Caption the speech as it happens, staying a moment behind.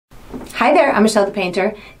Hi there, I'm Michelle the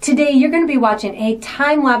Painter. Today you're going to be watching a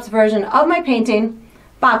time-lapse version of my painting,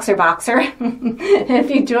 BOXER. If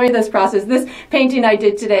you enjoy this process, this painting I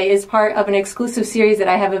did today is part of an exclusive series that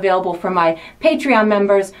I have available for my Patreon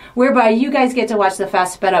members, whereby you guys get to watch the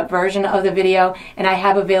fast sped up version of the video, and I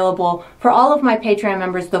have available for all of my Patreon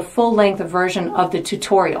members the full-length version of the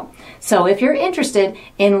tutorial. So if you're interested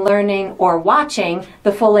in learning or watching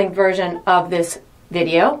the full-length version of this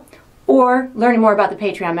video, or learning more about the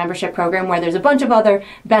Patreon membership program, where there's a bunch of other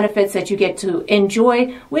benefits that you get to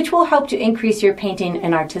enjoy, which will help to increase your painting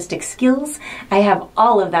and artistic skills, I have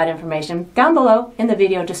all of that information down below in the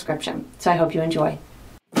video description. So I hope you enjoy.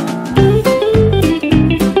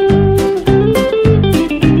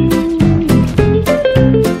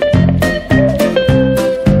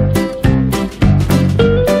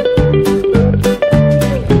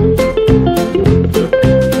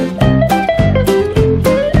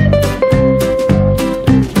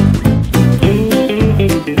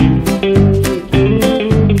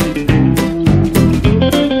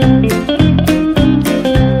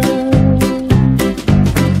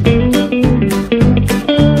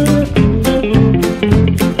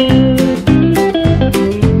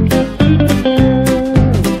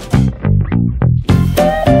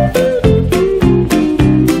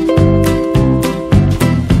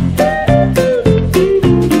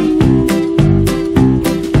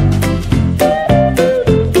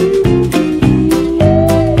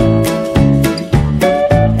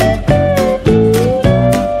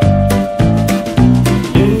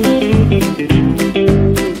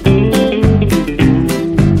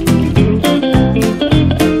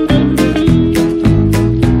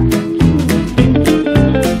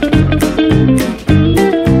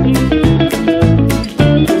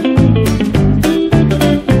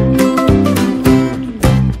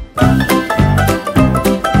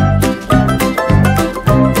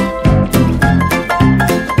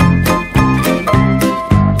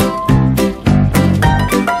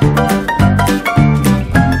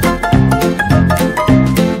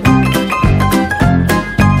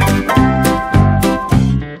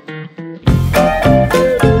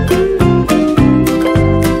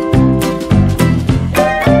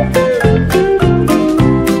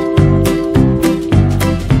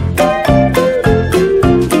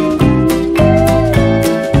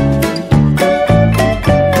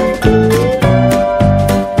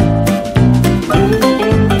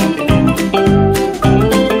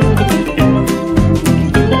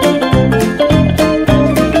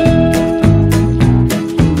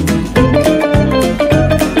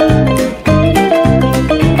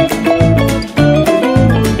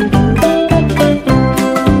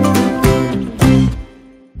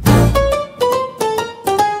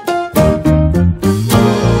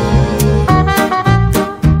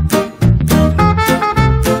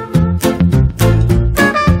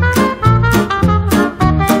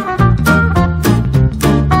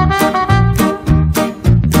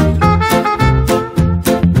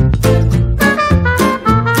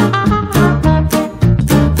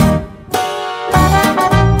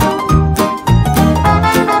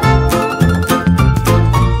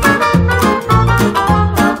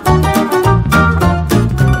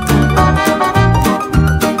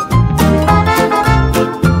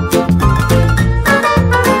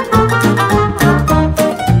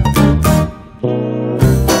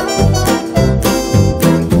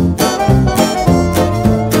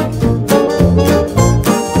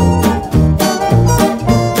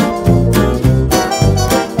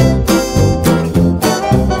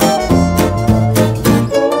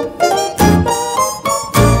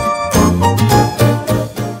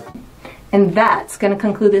 And that's going to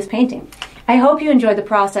conclude this painting. I hope you enjoyed the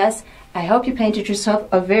process. I hope you painted yourself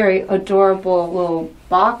a very adorable little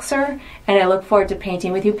boxer, and I look forward to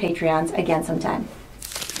painting with you Patreons again sometime.